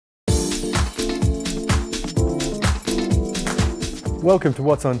Welcome to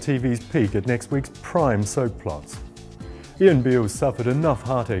What's on TV's peek at next week's prime soap plots. Ian Beale's suffered enough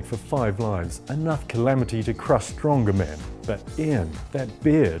heartache for 5 lives, enough calamity to crush stronger men. But Ian, that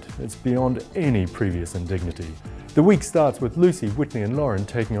beard, it's beyond any previous indignity. The week starts with Lucy, Whitney and Lauren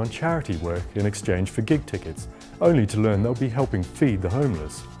taking on charity work in exchange for gig tickets, only to learn they'll be helping feed the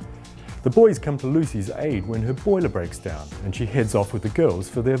homeless. The boys come to Lucy's aid when her boiler breaks down and she heads off with the girls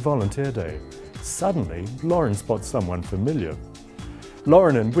for their volunteer day. Suddenly, Lauren spots someone familiar.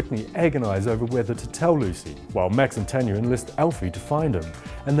 Lauren and Whitney agonise over whether to tell Lucy, while Max and Tanya enlist Alfie to find him,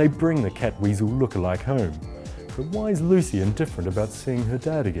 and they bring the cat weasel look-alike home. But why is Lucy indifferent about seeing her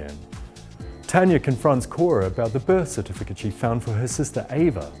dad again? Tanya confronts Cora about the birth certificate she found for her sister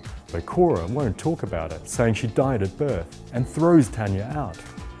Ava, but Cora won't talk about it, saying she died at birth, and throws Tanya out.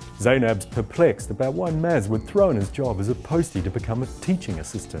 Zainab's perplexed about why Maz would throw in his job as a postie to become a teaching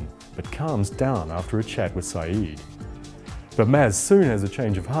assistant, but calms down after a chat with Saeed. But Maz soon has a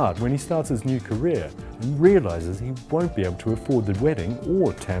change of heart when he starts his new career and realises he won't be able to afford the wedding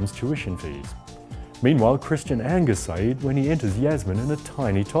or Tam's tuition fees. Meanwhile, Christian angers Saeed when he enters Yasmin in a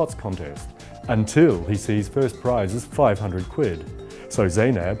tiny tots contest, until he sees first prize is 500 quid. So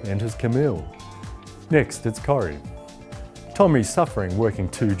Zainab enters Camille. Next, it's Corrie. Tommy's suffering working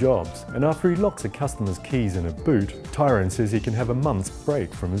 2 jobs, and after he locks a customer's keys in a boot, Tyrone says he can have a month's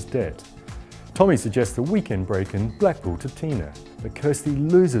break from his debt. Tommy suggests a weekend break in Blackpool to Tina, but Kirsty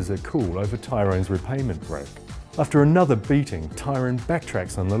loses her cool over Tyrone's repayment break. After another beating, Tyrone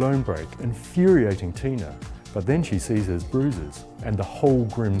backtracks on the loan break, infuriating Tina, but then she sees his bruises, and the whole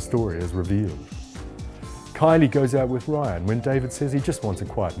grim story is revealed. Kylie goes out with Ryan when David says he just wants a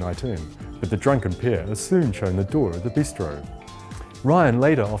quiet night in, but the drunken pair are soon shown the door of the bistro. Ryan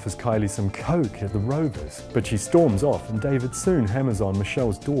later offers Kylie some coke at the Rovers, but she storms off and David soon hammers on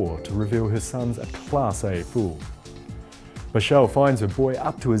Michelle's door to reveal her son's a Class A fool. Michelle finds her boy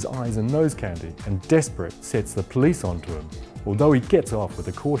up to his eyes in nose candy and, desperate, sets the police onto him, although he gets off with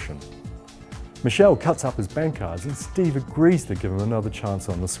a caution. Michelle cuts up his bank cards and Steve agrees to give him another chance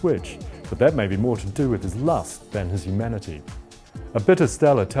on the switch, but that may be more to do with his lust than his humanity. A bitter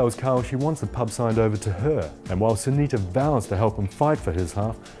Stella tells Carl she wants the pub signed over to her, and while Sunita vows to help him fight for his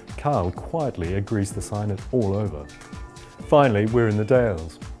half, Carl quietly agrees to sign it all over. Finally, we're in the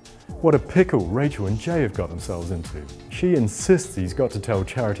Dales. What a pickle Rachel and Jay have got themselves into. She insists he's got to tell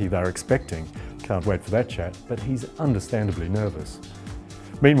Charity they're expecting. Can't wait for that chat, but he's understandably nervous.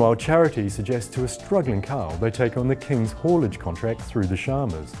 Meanwhile, Charity suggests to a struggling Carl they take on the King's haulage contract through the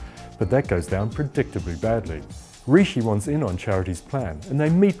Sharmas, but that goes down predictably badly. Rishi wants in on Charity's plan, and they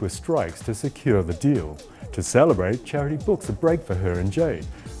meet with Strikes to secure the deal. To celebrate, Charity books a break for her and Jade,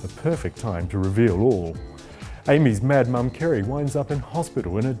 a perfect time to reveal all. Amy's mad mum Kerry winds up in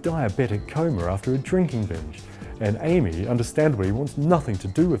hospital in a diabetic coma after a drinking binge, and Amy understandably wants nothing to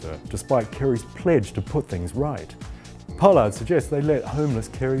do with her, despite Kerry's pledge to put things right. Pollard suggests they let homeless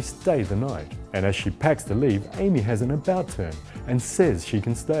Kerry stay the night, and as she packs to leave, Amy has an about-turn and says she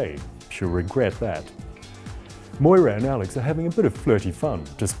can stay. She'll regret that. Moira and Alex are having a bit of flirty fun,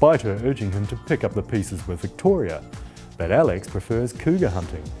 despite her urging him to pick up the pieces with Victoria. But Alex prefers cougar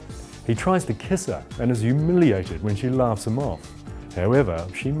hunting. He tries to kiss her and is humiliated when she laughs him off. However,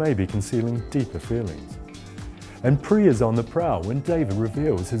 she may be concealing deeper feelings. And Priya's on the prowl when David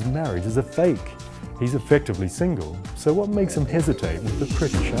reveals his marriage is a fake. He's effectively single, so what makes him hesitate with the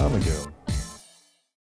pretty Sharma girl?